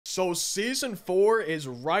So season 4 is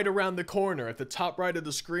right around the corner. At the top right of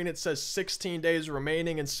the screen, it says 16 days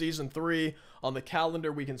remaining in season 3. On the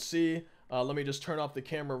calendar, we can see, let me just turn off the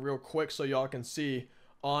camera real quick so y'all can see.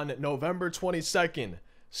 On November 22nd,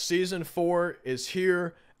 season 4 is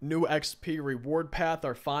here. New XP reward path,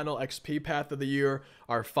 our final XP path of the year,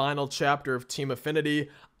 our final chapter of Team Affinity.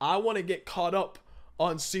 I want to get caught up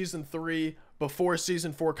on season 3 before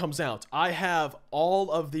season 4 comes out. I have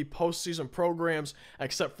all of the postseason programs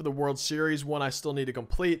except for the World Series one I still need to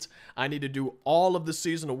complete. I need to do all of the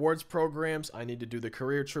season awards programs. I need to do the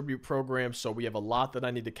career tribute program. So we have a lot that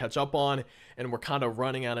I need to catch up on, and we're kind of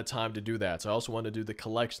running out of time to do that. So I also want to do the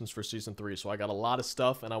collections for season 3. So I got a lot of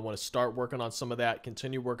stuff, and I want to start working on some of that,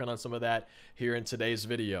 continue working on some of that here in today's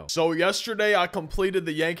video. So yesterday I completed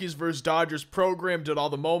the Yankees vs. Dodgers program, did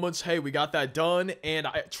all the moments. Hey, we got that done, and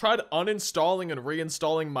I tried uninstalling and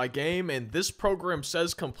reinstalling my game, and this program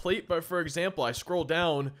says complete, but for example, I scroll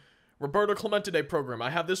down, Roberto Clemente Day program, I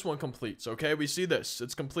have this one complete. So, okay, we see this,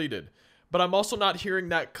 it's completed, but I'm also not hearing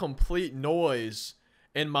that complete noise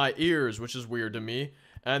in my ears, which is weird to me.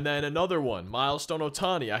 And then another one, Milestone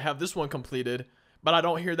Ohtani, I have this one completed, but I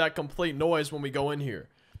don't hear that complete noise when we go in here.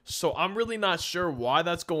 So I'm really not sure why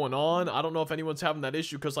that's going on. I don't know if anyone's having that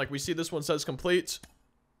issue, because like we see this one says complete.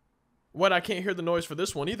 What, I can't hear the noise for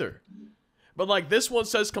this one either. But like this one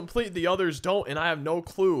says complete, the others don't, and I have no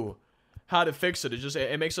clue how to fix it.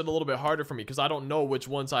 It makes it a little bit harder for me because I don't know which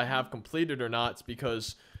ones I have completed or not,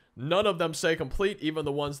 because none of them say complete, even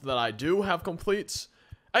the ones that I do have completes.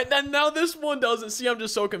 And then now this one doesn't. See, I'm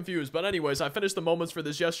just so confused. But anyways, I finished the moments for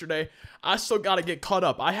this yesterday. I still got to get caught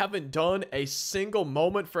up. I haven't done a single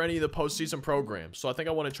moment for any of the postseason programs, so I think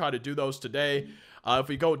I want to try to do those today. If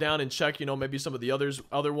we go down and check, you know, maybe some of the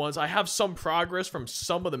other ones. I have some progress from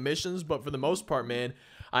some of the missions, but for the most part, man,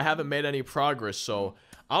 I haven't made any progress. So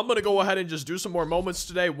I'm going to go ahead and just do some more moments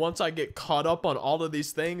today. Once I get caught up on all of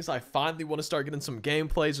these things, I finally want to start getting some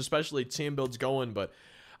gameplays, especially team builds going. But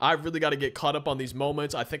I really got to get caught up on these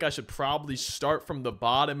moments. I think I should probably start from the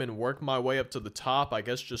bottom and work my way up to the top. I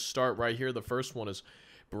guess just start right here. The first one is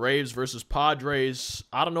Braves versus Padres.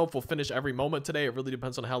 I don't know if we'll finish every moment today. It really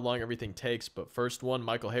depends on how long everything takes. But first one,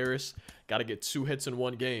 Michael Harris. Got to get 2 hits in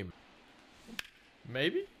one game.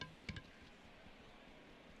 Maybe?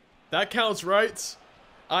 That counts, right?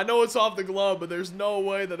 I know it's off the glove, but there's no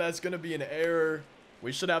way that that's going to be an error.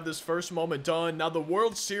 We should have this first moment done. Now, the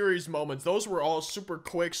World Series moments, those were all super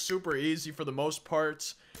quick, super easy for the most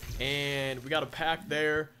part. And we got a pack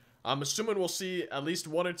there. I'm assuming we'll see at least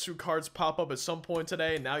 1 or 2 cards pop up at some point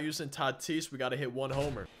today. Now using Tatis, we got to hit 1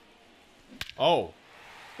 homer. Oh.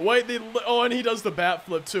 Wait, oh, and he does the bat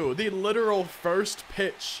flip too. The literal first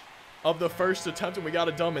pitch of the first attempt, and we got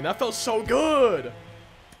a dumb in. That felt so good.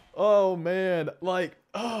 Oh, man. Like,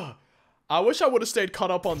 I wish I would have stayed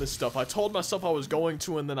caught up on this stuff. I told myself I was going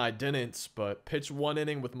to, and then I didn't. But pitch 1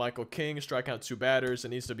 inning with Michael King, strike out 2 batters. It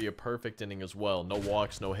needs to be a perfect inning as well. No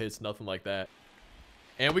walks, no hits, nothing like that.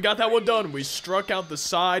 And we got that one done. We struck out the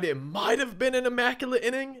side. It might have been an immaculate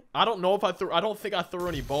inning. I don't know if I don't think I threw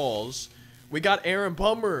any balls. We got Aaron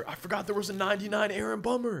Bummer. I forgot there was a 99 Aaron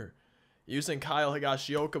Bummer. Using Kyle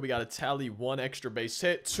Higashioka, we got to tally 1 extra base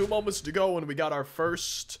hit. 2 moments to go, and we got our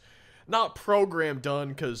first, not program done,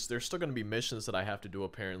 because there's still going to be missions that I have to do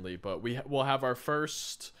apparently. But we'll have our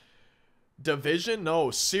first division?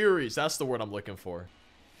 No, series. That's the word I'm looking for.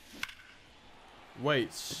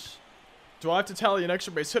 Wait. Do I have to tally an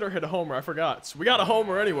extra base hit or hit a homer? I forgot. We got a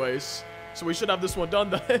homer anyways, so we should have this one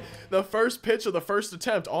done. The first pitch of the first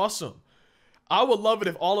attempt. Awesome. I would love it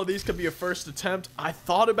if all of these could be a first attempt. I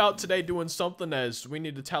thought about today doing something as we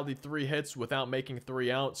need to tally 3 hits without making 3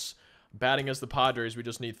 outs. Batting as the Padres, we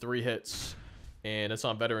just need 3 hits. And it's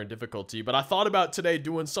on veteran difficulty. But I thought about today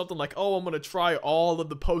doing something like, oh, I'm going to try all of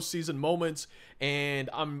the postseason moments, and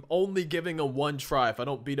I'm only giving a 1 try. If I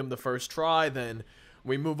don't beat him the first try, then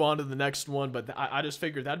we move on to the next one. But I just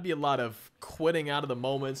figured that'd be a lot of quitting out of the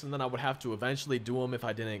moments, and then I would have to eventually do them if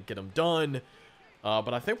I didn't get them done.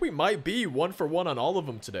 But I think we might be 1 for 1 on all of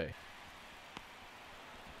them today.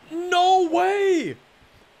 No way!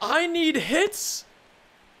 I need hits,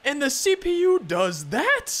 and the CPU does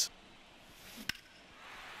that?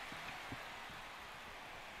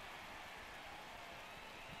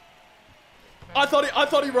 I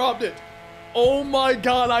thought he robbed it. Oh my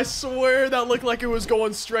god, I swear that looked like it was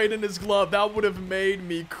going straight in his glove. That would have made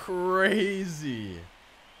me crazy.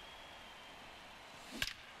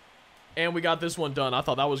 And we got this one done. I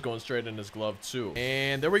thought that was going straight in his glove too.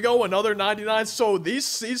 And there we go, another 99. So these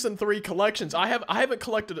season 3 collections, I haven't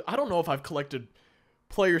collected, I don't know if I've collected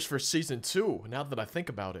players for season 2. Now that I think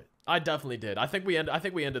about it, I definitely did. I think we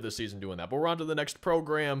ended the season doing that. But we're on to the next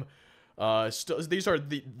program. These are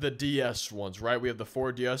the DS ones, right? We have the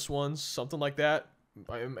 4 DS ones, something like that.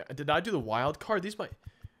 Did I do the wild card? These might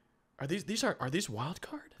are these wild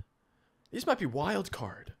card? These might be wild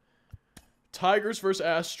card. Tigers versus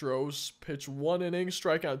Astros. Pitch 1 inning,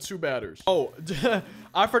 strike out 2 batters. Oh,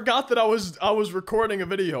 I forgot that I was recording a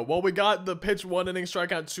video. Well, we got the pitch 1 inning,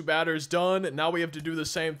 strike out 2 batters done. Now we have to do the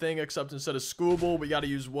same thing, except instead of Scooble, we got to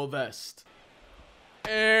use Will Vest.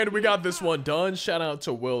 And we got this one done. Shout out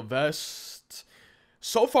to Will Vest.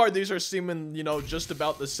 So far, these are seeming, you know, just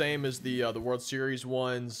about the same as the World Series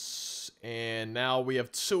ones. And now we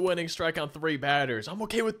have 2 innings, strike out 3 batters. I'm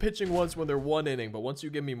okay with pitching once when they're 1 inning, but once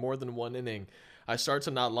you give me more than 1 inning, I start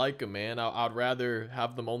to not like them, man. I'd rather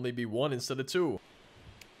have them only be 1 instead of 2.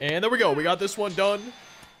 And there we go. We got this one done.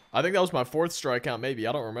 I think that was my 4th strikeout, maybe.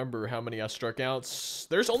 I don't remember how many I struck out.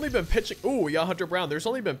 There's only been pitching. Ooh, we got Hunter Brown. There's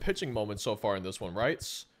only been pitching moments so far in this one, right?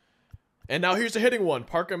 And now here's a hitting one.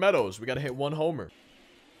 Parker Meadows. We got to hit 1 homer.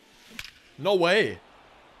 No way.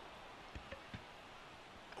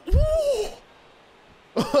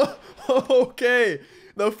 Okay,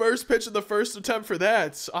 the first pitch of the first attempt for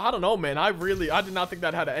that. I don't know, man. I did not think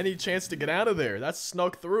that had any chance to get out of there. That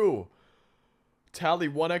snuck through. Tally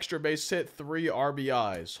 1 extra base hit, 3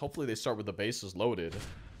 RBIs. Hopefully they start with the bases loaded.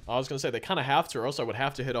 I was gonna say they kind of have to, or else I would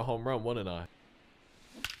have to hit a home run, wouldn't I?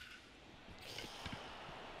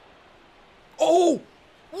 Oh,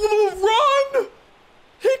 run!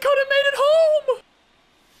 He could have made it home.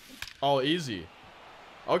 Oh, easy.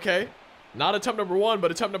 Okay. Not attempt number 1,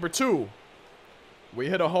 but attempt number 2. We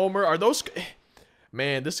hit a homer. Are those...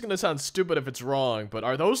 Man, this is going to sound stupid if it's wrong, but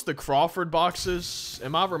are those the Crawford boxes?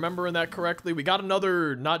 Am I remembering that correctly? We got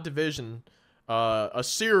another, not division, a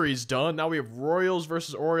series done. Now we have Royals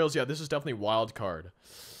versus Orioles. Yeah, this is definitely wild card.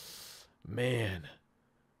 Man,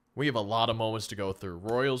 we have a lot of moments to go through.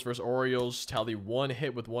 Royals versus Orioles. Tally 1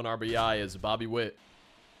 hit with 1 RBI is Bobby Witt.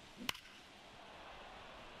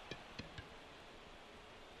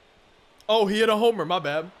 Oh, he hit a homer. My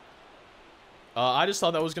bad. I just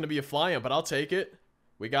thought that was going to be a fly-in, but I'll take it.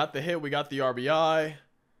 We got the hit. We got the RBI.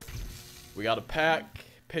 We got a pack.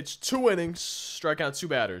 Pitch 2 innings. Strike out 2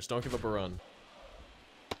 batters. Don't give up a run.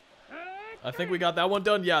 I think we got that one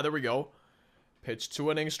done. Yeah, there we go. Pitch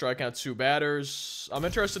 2 innings. Strike out 2 batters. I'm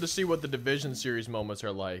interested to see what the division series moments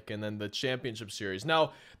are like. And then the championship series.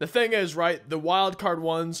 Now, the thing is, right, the wild card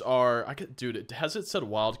ones are... Dude, has it said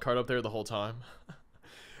wild card up there the whole time?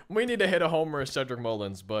 We need to hit a homer as Cedric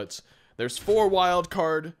Mullins, but there's 4 wild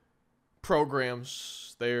card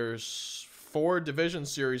programs. There's 4 division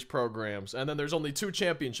series programs, and then there's only 2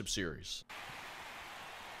 championship series.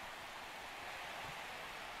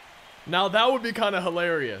 Now that would be kind of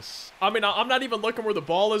hilarious. I mean, I'm not even looking where the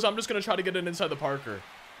ball is. I'm just gonna try to get it inside the Parker.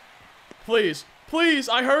 Please, please!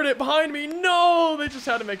 I heard it behind me. No, they just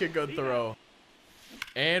had to make a good throw,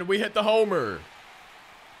 and we hit the homer.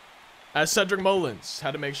 As Cedric Mullins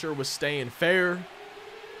had to make sure it was staying fair.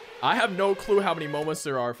 I have no clue how many moments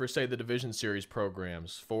there are for, say, the Division Series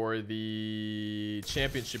programs. For the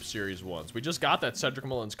Championship Series ones. We just got that Cedric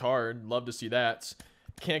Mullins card. Love to see that.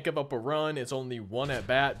 Can't give up a run. It's only 1 at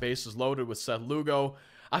bat. Bases loaded with Seth Lugo.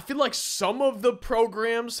 I feel like some of the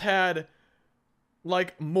programs had...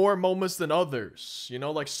 like more moments than others, you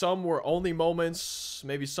know, like some were only moments,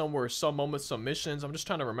 maybe some were some moments, some missions. I'm just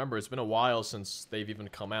trying to remember. It's been a while since they've even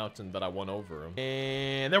come out and that I won over them.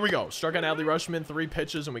 And there we go. Struck out Adley Rutschman, 3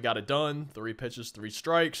 pitches and we got it done. 3 pitches, 3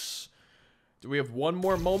 strikes. Do we have 1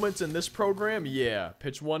 more moment in this program? Yeah.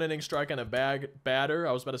 Pitch 1 inning, strike on a batter.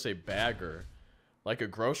 I was about to say bagger. Like a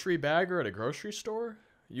grocery bagger at a grocery store?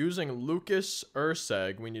 Using Lucas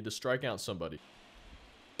Urseg, we need to strike out somebody.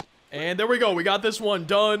 And there we go. We got this one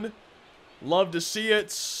done. Love to see it.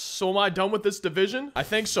 So am I done with this division? I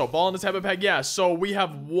think so. Ball in his habit pack. Yeah, so we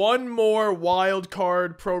have 1 more wild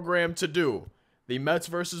card program to do. The Mets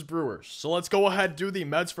versus Brewers. So let's go ahead and do the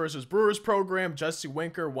Mets versus Brewers program. Jesse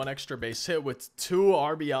Winker, 1 extra base hit with 2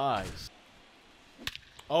 RBIs.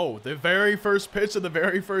 Oh, the very first pitch of the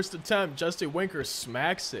very first attempt. Jesse Winker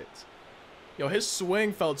smacks it. Yo, his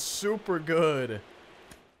swing felt super good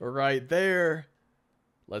right there.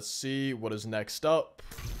 Let's see what is next up.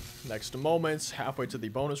 Next moments, halfway to the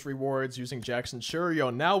bonus rewards using Jackson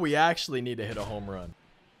Churio. Now we actually need to hit a home run.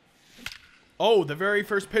 Oh, the very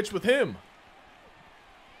first pitch with him.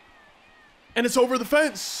 And it's over the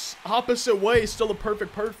fence. Opposite way, still a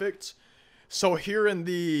perfect. So here in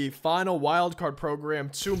the final wildcard program,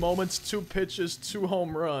 2 moments, 2 pitches, 2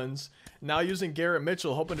 home runs. Now using Garrett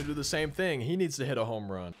Mitchell, hoping to do the same thing. He needs to hit a home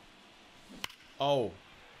run. Oh.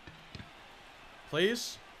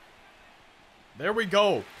 Please. There we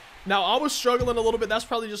go. Now, I was struggling a little bit. That's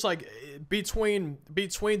probably just like between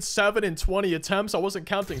 7 and 20 attempts. I wasn't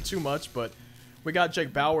counting too much, but we got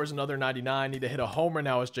Jake Bauers, another 99. Need to hit a homer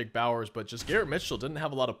now as Jake Bauers, but just Garrett Mitchell didn't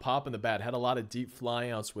have a lot of pop in the bat. Had a lot of deep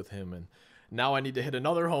flyouts with him, and now I need to hit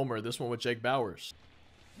another homer, this one with Jake Bauers.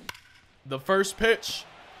 The first pitch.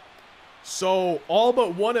 So, all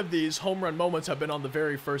but one of these home run moments have been on the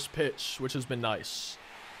very first pitch, which has been nice.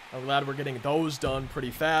 I'm glad we're getting those done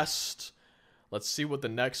pretty fast. Let's see what the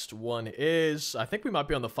next one is. I think we might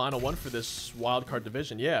be on the final one for this wild card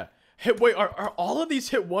division. Yeah. Wait, are all of these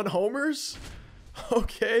hit one homers?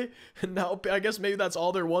 Okay. Now, I guess maybe that's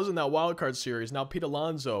all there was in that wild card series. Now, Pete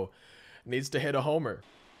Alonso needs to hit a homer.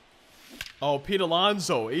 Oh, Pete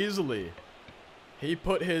Alonso, easily. He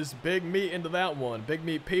put his big meat into that one. Big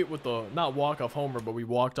meat Pete with the, not walk-off homer, but we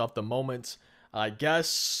walked off the moment, I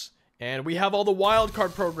guess. And we have all the wild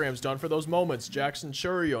card programs done for those moments. Jackson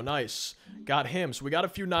Churio, nice. Got him. So we got a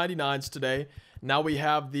few 99s today. Now we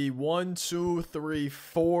have the 1, 2, 3,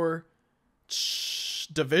 4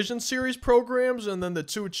 division series programs and then the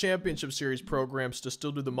 2 championship series programs to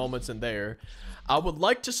still do the moments in there. I would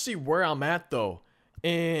like to see where I'm at, though,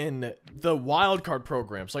 in the wild card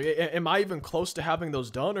programs. Like, am I even close to having those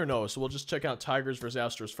done or no? So we'll just check out Tigers versus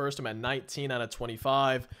Astros first. I'm at 19 out of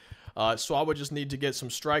 25. So I would just need to get some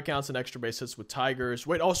strikeouts and extra base hits with Tigers.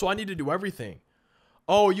 Wait, oh, so I need to do everything.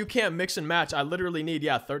 Oh, you can't mix and match. I literally need,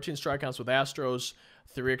 yeah, 13 strikeouts with Astros,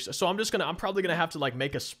 3 extra. So I'm probably going to have to, like,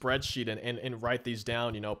 make a spreadsheet and write these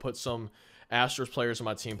down, you know, put some Astros players on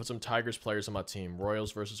my team, put some Tigers players on my team.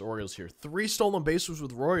 Royals versus Orioles here. 3 stolen bases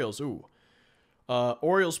with Royals. Ooh.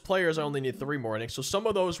 Orioles players, I only need 3 more innings. So some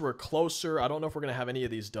of those were closer. I don't know if we're going to have any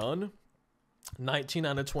of these done. 19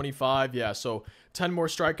 out of 25. Yeah, so 10 more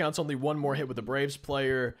strikeouts, only 1 more hit with the Braves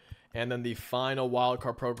player. And then the final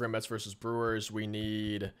wildcard program, Mets versus Brewers, we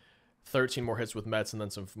need 13 more hits with Mets and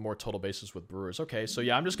then some more total bases with Brewers. Okay, so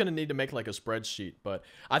yeah, I'm just going to need to make like a spreadsheet. But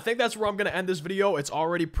I think that's where I'm going to end this video. It's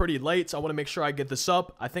already pretty late, so I want to make sure I get this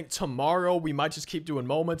up. I think tomorrow we might just keep doing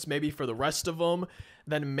moments, maybe for the rest of them.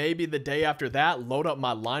 Then maybe the day after that, load up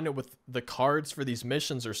my lineup with the cards for these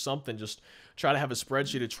missions or something. Just try to have a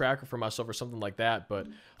spreadsheet, a tracker for myself or something like that. But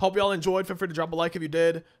hope y'all enjoyed. Feel free to drop a like if you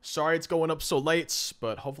did. Sorry it's going up so late,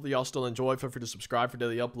 but hopefully y'all still enjoyed. Feel free to subscribe for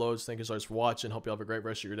daily uploads. Thank you so much for watching. Hope y'all have a great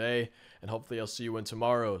rest of your day. And hopefully I'll see you in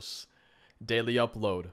tomorrow's daily upload.